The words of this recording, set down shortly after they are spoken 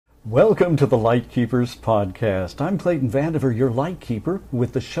Welcome to the Lightkeepers Podcast. I'm Clayton Vandiver, your Lightkeeper,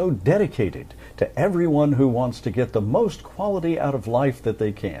 with the show dedicated to everyone who wants to get the most quality out of life that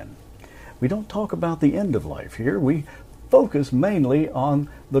they can. We don't talk about the end of life here. We focus mainly on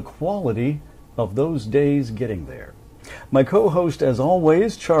the quality of those days getting there. My co-host, as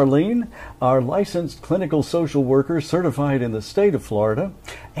always, Charlene, our licensed clinical social worker certified in the state of Florida,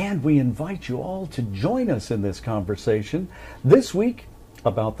 and we invite you all to join us in this conversation this week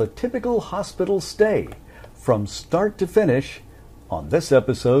about the typical hospital stay from start to finish on this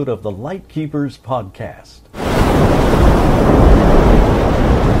episode of the Lightkeepers Podcast.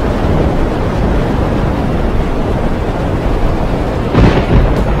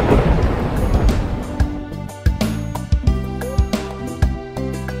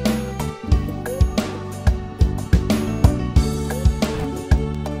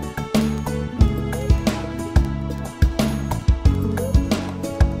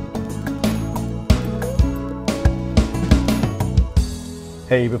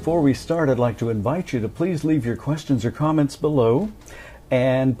 Hey, before we start, I'd like to invite you to please leave your questions or comments below.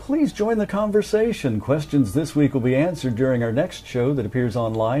 And please join the conversation. Questions this week will be answered during our next show that appears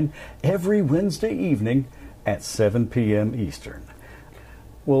online every Wednesday evening at 7 p.m. Eastern.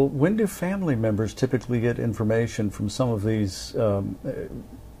 Well, when do family members typically get information from some of these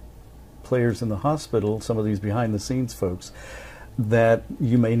players in the hospital, some of these behind-the-scenes folks, that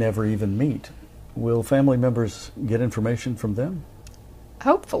you may never even meet? Will family members get information from them?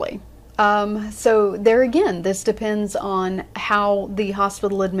 Hopefully. So there again, this depends on how the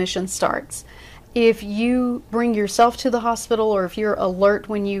hospital admission starts. If you bring yourself to the hospital, or if you're alert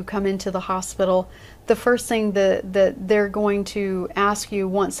when you come into the hospital, the first thing that they're going to ask you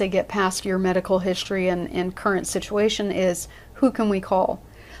once they get past your medical history and current situation is, who can we call?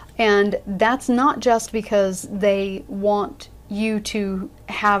 And that's not just because they want you to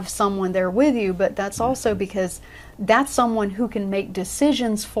have someone there with you, but that's also because that's someone who can make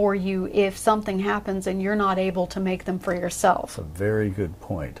decisions for you if something happens and you're not able to make them for yourself. That's a very good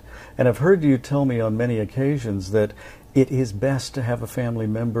point. And I've heard you tell me on many occasions that it is best to have a family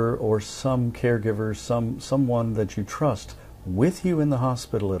member or some caregiver, someone that you trust with you in the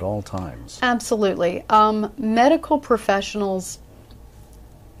hospital at all times. Absolutely. Medical professionals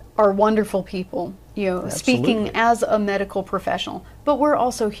are wonderful people, speaking as a medical professional, but we're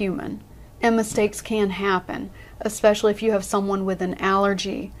also human, and mistakes can happen, especially if you have someone with an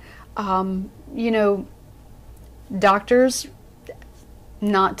allergy. Doctors,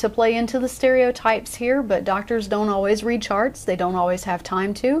 not to play into the stereotypes here, but doctors don't always read charts. They don't always have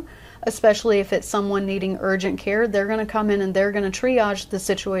time to, especially if it's someone needing urgent care. They're going to come in and they're going to triage the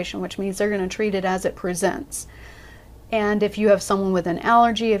situation, which means they're going to treat it as it presents. And if you have someone with an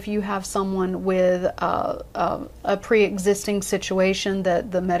allergy, if you have someone with a pre-existing situation that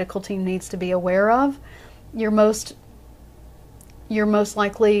the medical team needs to be aware of, you're most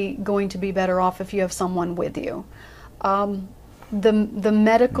likely going to be better off if you have someone with you. The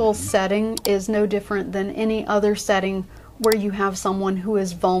medical setting is no different than any other setting where you have someone who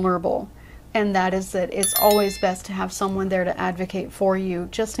is vulnerable. And that is that it's always best to have someone there to advocate for you,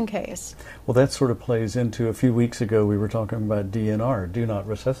 just in case. Well, that sort of plays into, a few weeks ago we were talking about DNR, do not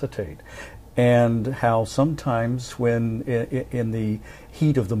resuscitate, and how sometimes when in the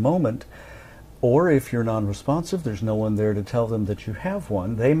heat of the moment, or if you're non-responsive, there's no one there to tell them that you have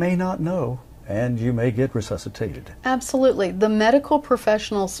one, they may not know, and you may get resuscitated. Absolutely. The medical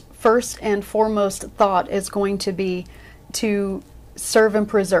professional's first and foremost thought is going to be to serve and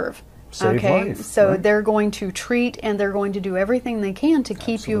preserve. Save life, so right? They're going to treat and they're going to do everything they can to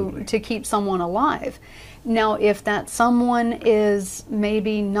keep someone alive. Now, if that someone is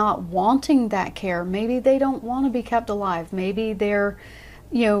maybe not wanting that care, maybe they don't want to be kept alive, maybe they're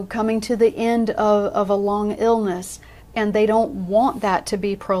coming to the end of a long illness and they don't want that to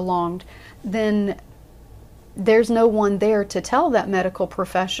be prolonged, then there's no one there to tell that medical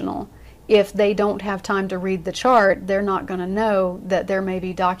professional. If they don't have time to read the chart, they're not going to know that there may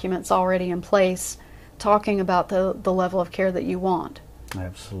be documents already in place talking about the level of care that you want.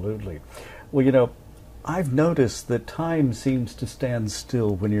 Absolutely. Well, I've noticed that time seems to stand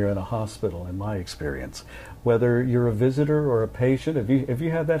still when you're in a hospital, in my experience. Whether you're a visitor or a patient, have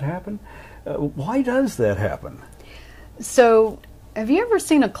you had that happen? Why does that happen? So, have you ever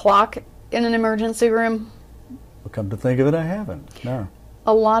seen a clock in an emergency room? Well, come to think of it, I haven't. No.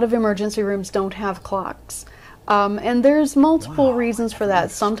 A lot of emergency rooms don't have clocks. And there's multiple reasons for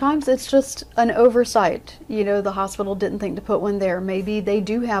that. Sometimes it's just an oversight. The hospital didn't think to put one there. Maybe they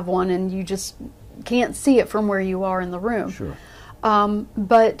do have one and you just can't see it from where you are in the room. Sure.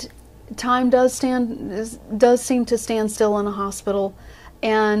 But time does seem to stand still in a hospital,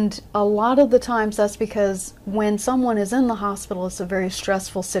 And a lot of the times that's because when someone is in the hospital, it's a very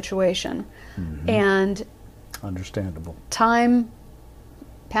stressful situation. And understandable. Time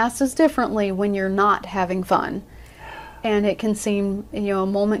passes differently when you're not having fun. And it can seem, a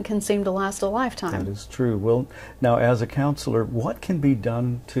moment can seem to last a lifetime. That is true. Well, now as a counselor, what can be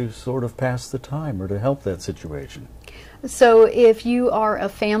done to sort of pass the time or to help that situation? So if you are a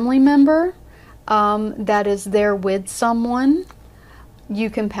family member that is there with someone, you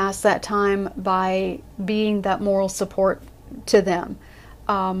can pass that time by being that moral support to them.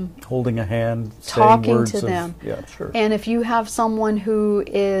 Holding a hand, talking words to them. Yeah, sure. And if you have someone who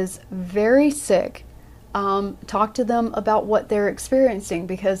is very sick, talk to them about what they're experiencing,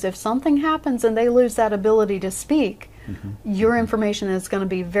 because if something happens and they lose that ability to speak, your information is going to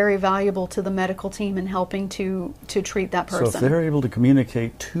be very valuable to the medical team in helping to treat that person. So if they're able to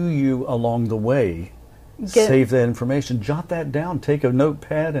communicate to you along the way, save that information, jot that down, take a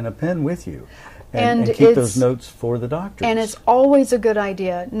notepad and a pen with you, and keep those notes for the doctors. And it's always a good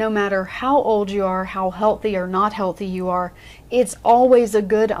idea, no matter how old you are, how healthy or not healthy you are, it's always a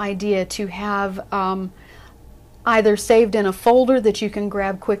good idea to have either saved in a folder that you can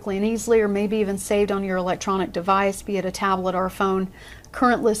grab quickly and easily, or maybe even saved on your electronic device, be it a tablet or a phone,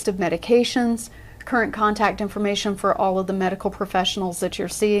 current list of medications, current contact information for all of the medical professionals that you're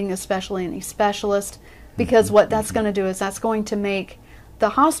seeing, especially any specialist, because what that's going to do is that's going to make the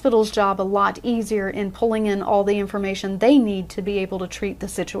hospital's job a lot easier in pulling in all the information they need to be able to treat the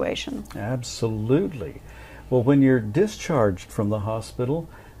situation. Absolutely. Well, when you're discharged from the hospital,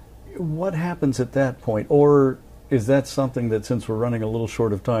 what happens at that point? Or is that something that, since we're running a little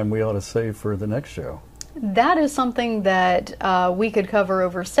short of time, we ought to save for the next show? That is something that we could cover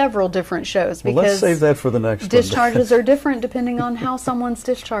over several different shows, because let's save that for the next discharges are different depending on how someone's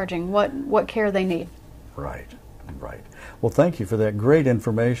discharging, what care they need. Right. Well, thank you for that great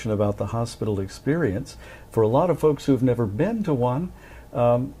information about the hospital experience. For a lot of folks who've never been to one,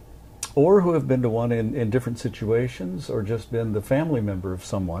 or who have been to one in different situations, or just been the family member of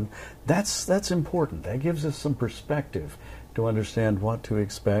someone, that's important. That gives us some perspective to understand what to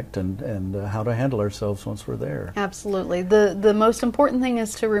expect and how to handle ourselves once we're there. Absolutely. The most important thing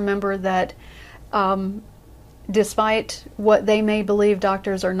is to remember that despite what they may believe,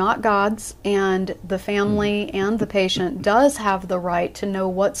 doctors are not gods, and the family and the patient does have the right to know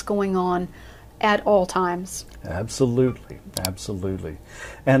what's going on at all times. Absolutely.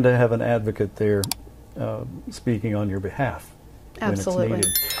 And to have an advocate there speaking on your behalf when Absolutely. it's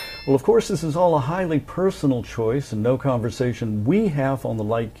needed. Well, of course, this is all a highly personal choice, and no conversation we have on the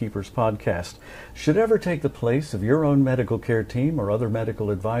Lightkeepers podcast should ever take the place of your own medical care team or other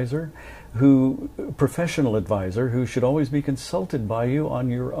medical advisor, professional advisor, who should always be consulted by you on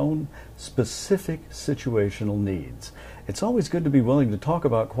your own specific situational needs. It's always good to be willing to talk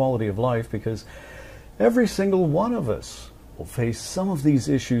about quality of life, because every single one of us will face some of these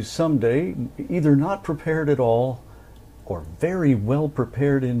issues someday, either not prepared at all or very well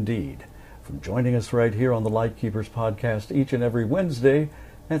prepared indeed. From joining us right here on the Lightkeepers podcast each and every Wednesday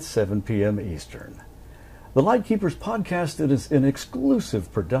at 7 p.m. Eastern. The Lightkeepers podcast is an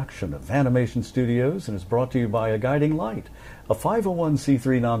exclusive production of Animation Studios and is brought to you by A Guiding Light, a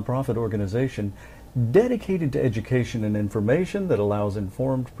 501c3 nonprofit organization dedicated to education and information that allows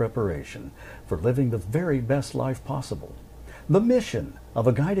informed preparation for living the very best life possible. The mission of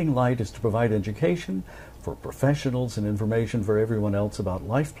A Guiding Light is to provide education for professionals and information for everyone else about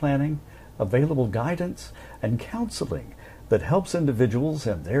life planning, available guidance, and counseling that helps individuals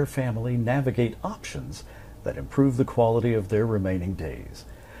and their family navigate options that improve the quality of their remaining days.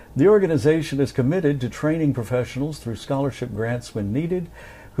 The organization is committed to training professionals through scholarship grants when needed,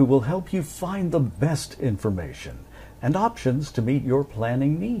 who will help you find the best information and options to meet your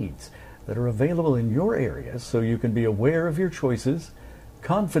planning needs that are available in your area, so you can be aware of your choices,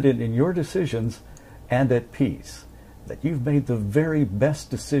 confident in your decisions, and at peace that you've made the very best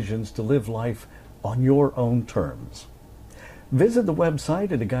decisions to live life on your own terms. Visit the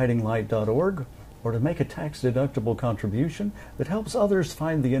website at aguidinglight.org, or to make a tax-deductible contribution that helps others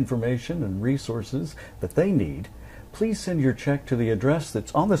find the information and resources that they need. Please send your check to the address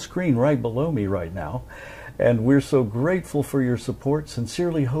that's on the screen right below me right now. And we're so grateful for your support.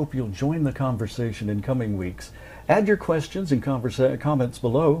 Sincerely hope you'll join the conversation in coming weeks. Add your questions and comments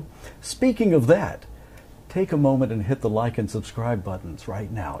below. Speaking of that, take a moment and hit the like and subscribe buttons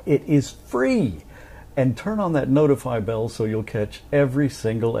right now. It is free. And turn on that notify bell so you'll catch every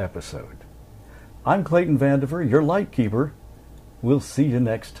single episode. I'm Clayton Vandiver, your Lightkeeper. We'll see you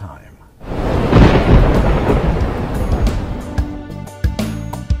next time.